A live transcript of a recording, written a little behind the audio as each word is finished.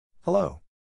Hello.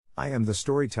 I am the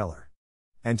storyteller.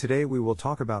 And today we will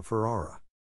talk about Ferrara.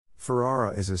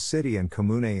 Ferrara is a city and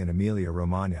comune in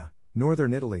Emilia-Romagna,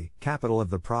 northern Italy, capital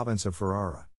of the province of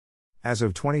Ferrara. As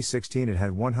of 2016 it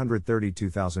had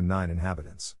 132,009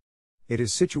 inhabitants. It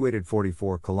is situated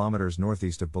 44 kilometres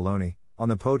northeast of Bologna, on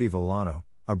the Po di Volano,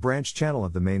 a branch channel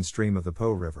of the main stream of the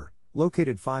Po River,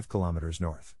 located 5 kilometres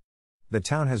north. The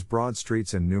town has broad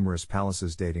streets and numerous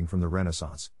palaces dating from the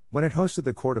Renaissance, when it hosted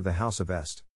the court of the House of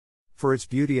Este. For its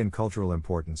beauty and cultural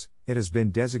importance, it has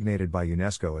been designated by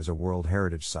UNESCO as a World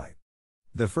Heritage Site.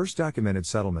 The first documented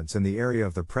settlements in the area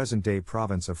of the present-day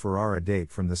province of Ferrara date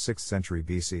from the 6th century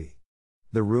BC.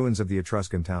 The ruins of the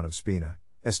Etruscan town of Spina,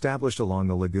 established along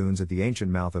the lagoons at the ancient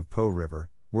mouth of Po River,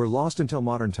 were lost until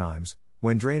modern times,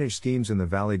 when drainage schemes in the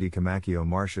Valle di Camacchio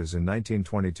marshes in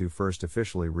 1922 first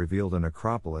officially revealed a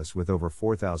necropolis with over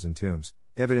 4,000 tombs,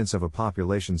 evidence of a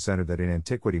population center that in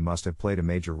antiquity must have played a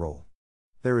major role.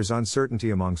 There is uncertainty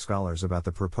among scholars about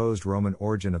the proposed Roman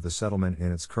origin of the settlement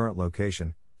in its current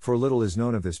location, for little is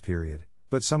known of this period,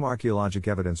 but some archaeologic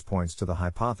evidence points to the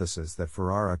hypothesis that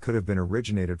Ferrara could have been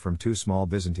originated from two small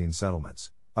Byzantine settlements,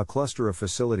 a cluster of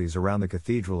facilities around the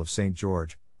Cathedral of St.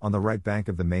 George, on the right bank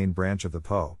of the main branch of the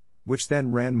Po, which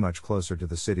then ran much closer to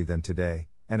the city than today,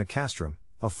 and a castrum,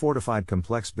 a fortified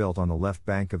complex built on the left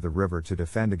bank of the river to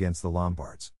defend against the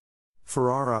Lombards.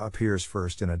 Ferrara appears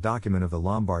first in a document of the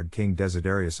Lombard king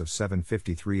Desiderius of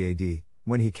 753 AD,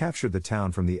 when he captured the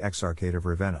town from the Exarchate of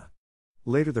Ravenna.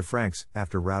 Later the Franks,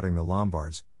 after routing the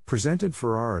Lombards, presented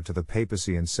Ferrara to the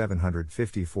papacy in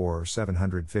 754 or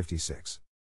 756.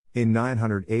 In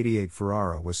 988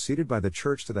 Ferrara was ceded by the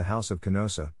church to the house of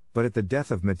Canossa, but at the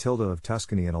death of Matilda of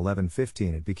Tuscany in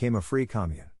 1115 it became a free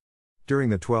commune. During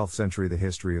the 12th century the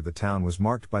history of the town was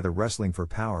marked by the wrestling for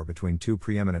power between two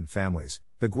preeminent families,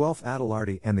 the Guelph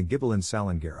Adelardi and the Ghibellin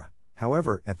Salengera.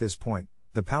 However, at this point,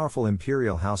 the powerful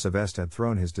imperial house of Este had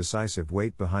thrown his decisive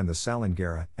weight behind the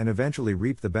Salengera and eventually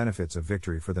reaped the benefits of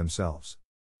victory for themselves.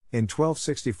 In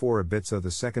 1264 Abizzo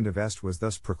II of Este was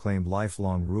thus proclaimed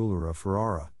lifelong ruler of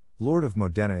Ferrara, Lord of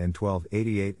Modena in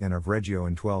 1288 and of Reggio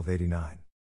in 1289.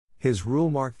 His rule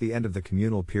marked the end of the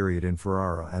communal period in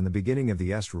Ferrara and the beginning of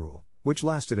the Este rule, which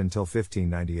lasted until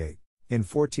 1598. In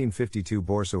 1452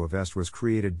 Borso of Este was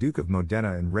created Duke of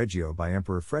Modena and Reggio by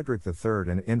Emperor Frederick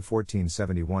III and in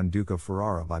 1471 Duke of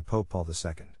Ferrara by Pope Paul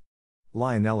II.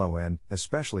 Lionello and,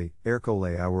 especially,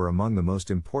 Ercole were among the most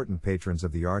important patrons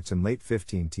of the arts in late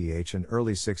 15th and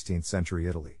early 16th century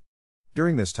Italy.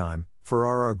 During this time,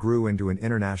 Ferrara grew into an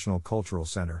international cultural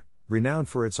center, renowned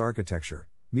for its architecture,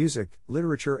 music,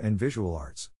 literature and visual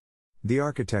arts. The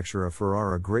architecture of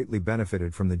Ferrara greatly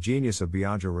benefited from the genius of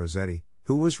Biagio Rossetti,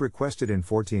 who was requested in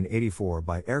 1484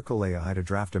 by Ercole I to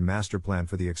draft a master plan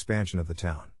for the expansion of the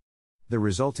town. The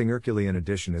resulting Herculean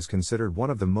addition is considered one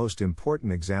of the most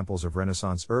important examples of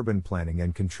Renaissance urban planning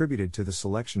and contributed to the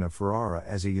selection of Ferrara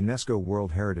as a UNESCO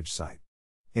World Heritage Site.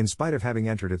 In spite of having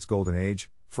entered its golden age,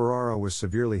 Ferrara was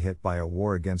severely hit by a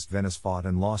war against Venice fought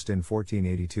and lost in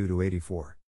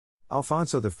 1482-84.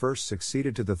 Alfonso I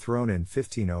succeeded to the throne in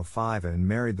 1505 and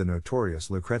married the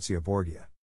notorious Lucrezia Borgia.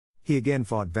 He again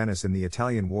fought Venice in the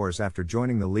Italian Wars after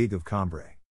joining the League of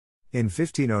Cambrai. In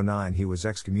 1509 he was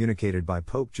excommunicated by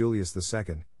Pope Julius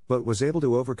II, but was able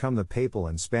to overcome the Papal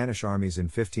and Spanish armies in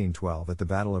 1512 at the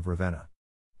Battle of Ravenna.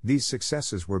 These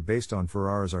successes were based on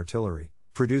Ferrara's artillery,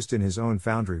 produced in his own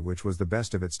foundry which was the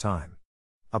best of its time.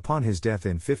 Upon his death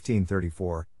in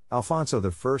 1534, Alfonso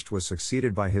I was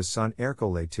succeeded by his son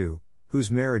Ercole II, whose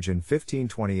marriage in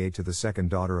 1528 to the second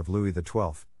daughter of Louis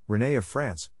XII, Renée of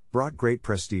France, brought great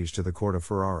prestige to the court of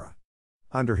Ferrara.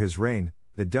 Under his reign,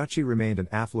 the duchy remained an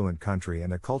affluent country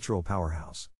and a cultural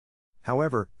powerhouse.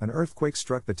 However, an earthquake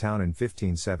struck the town in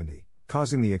 1570,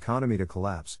 causing the economy to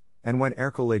collapse, and when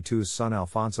Ercole II's son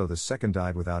Alfonso II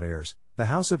died without heirs, the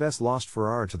House of Este lost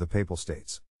Ferrara to the Papal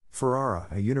States. Ferrara,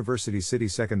 a university city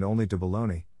second only to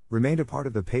Bologna, remained a part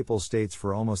of the Papal States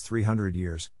for almost 300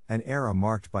 years, an era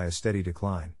marked by a steady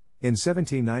decline. In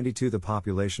 1792 the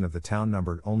population of the town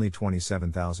numbered only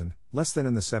 27,000, less than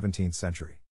in the 17th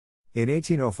century. In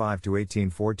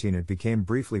 1805-1814 it became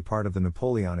briefly part of the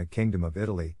Napoleonic Kingdom of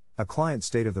Italy, a client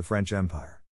state of the French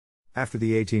Empire. After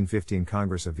the 1815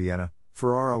 Congress of Vienna,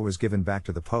 Ferrara was given back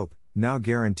to the Pope, now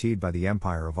guaranteed by the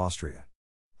Empire of Austria.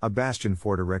 A bastion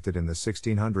fort erected in the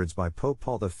 1600s by Pope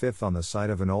Paul V on the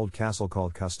site of an old castle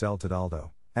called Castel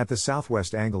Tedaldo, at the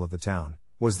southwest angle of the town,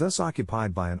 was thus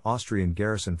occupied by an Austrian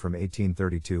garrison from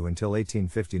 1832 until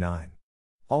 1859.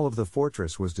 All of the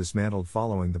fortress was dismantled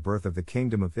following the birth of the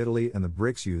Kingdom of Italy and the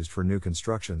bricks used for new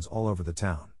constructions all over the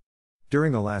town.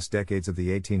 During the last decades of the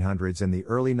 1800s and the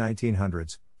early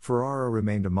 1900s, Ferrara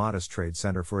remained a modest trade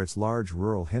center for its large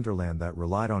rural hinterland that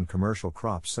relied on commercial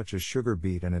crops such as sugar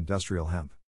beet and industrial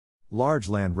hemp. Large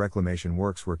land reclamation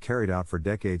works were carried out for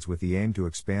decades with the aim to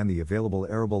expand the available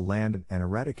arable land and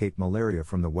eradicate malaria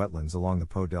from the wetlands along the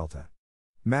Po Delta.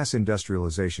 Mass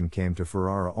industrialization came to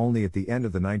Ferrara only at the end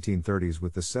of the 1930s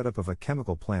with the setup of a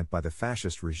chemical plant by the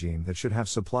fascist regime that should have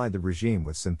supplied the regime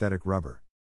with synthetic rubber.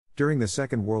 During the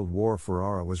Second World War,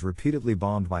 Ferrara was repeatedly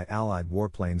bombed by Allied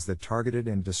warplanes that targeted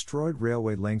and destroyed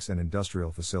railway links and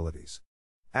industrial facilities.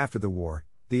 After the war,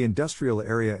 the industrial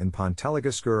area in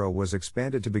Pontellagoscuro was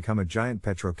expanded to become a giant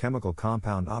petrochemical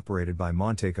compound operated by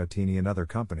Montecatini and other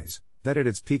companies, that at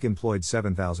its peak employed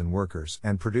 7,000 workers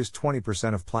and produced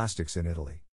 20% of plastics in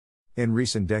Italy. In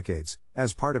recent decades,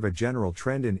 as part of a general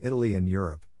trend in Italy and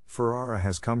Europe, Ferrara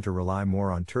has come to rely more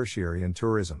on tertiary and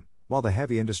tourism, while the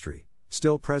heavy industry,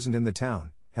 still present in the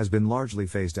town, has been largely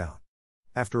phased out.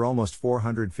 After almost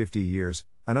 450 years,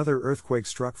 another earthquake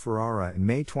struck Ferrara in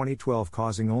May 2012,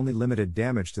 causing only limited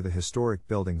damage to the historic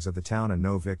buildings of the town and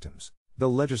no victims. The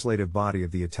legislative body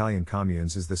of the Italian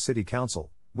communes is the city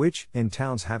council, which, in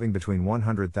towns having between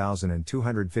 100,000 and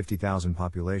 250,000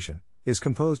 population, is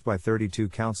composed by 32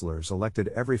 councillors elected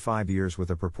every 5 years with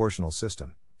a proportional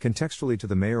system, contextually to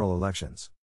the mayoral elections.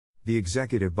 The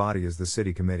executive body is the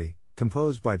city committee,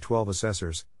 composed by 12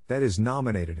 assessors, that is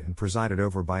nominated and presided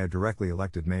over by a directly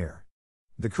elected mayor.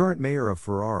 The current mayor of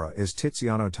Ferrara is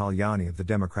Tiziano Tagliani of the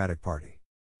Democratic Party.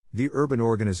 The urban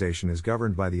organization is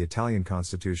governed by the Italian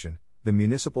Constitution, the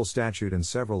municipal statute and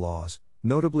several laws,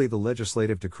 notably the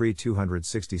Legislative Decree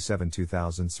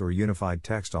 267/2000 or Unified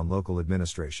Text on Local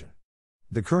Administration.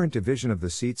 The current division of the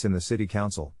seats in the City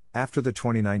Council, after the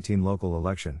 2019 local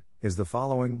election, is the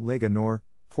following: Lega Nord,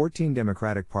 14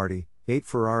 Democratic Party, 8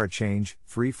 Ferrara Change,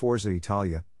 3 Forza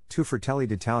Italia, 2 Fratelli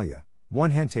d'Italia,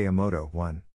 1 Gente a Moto, 1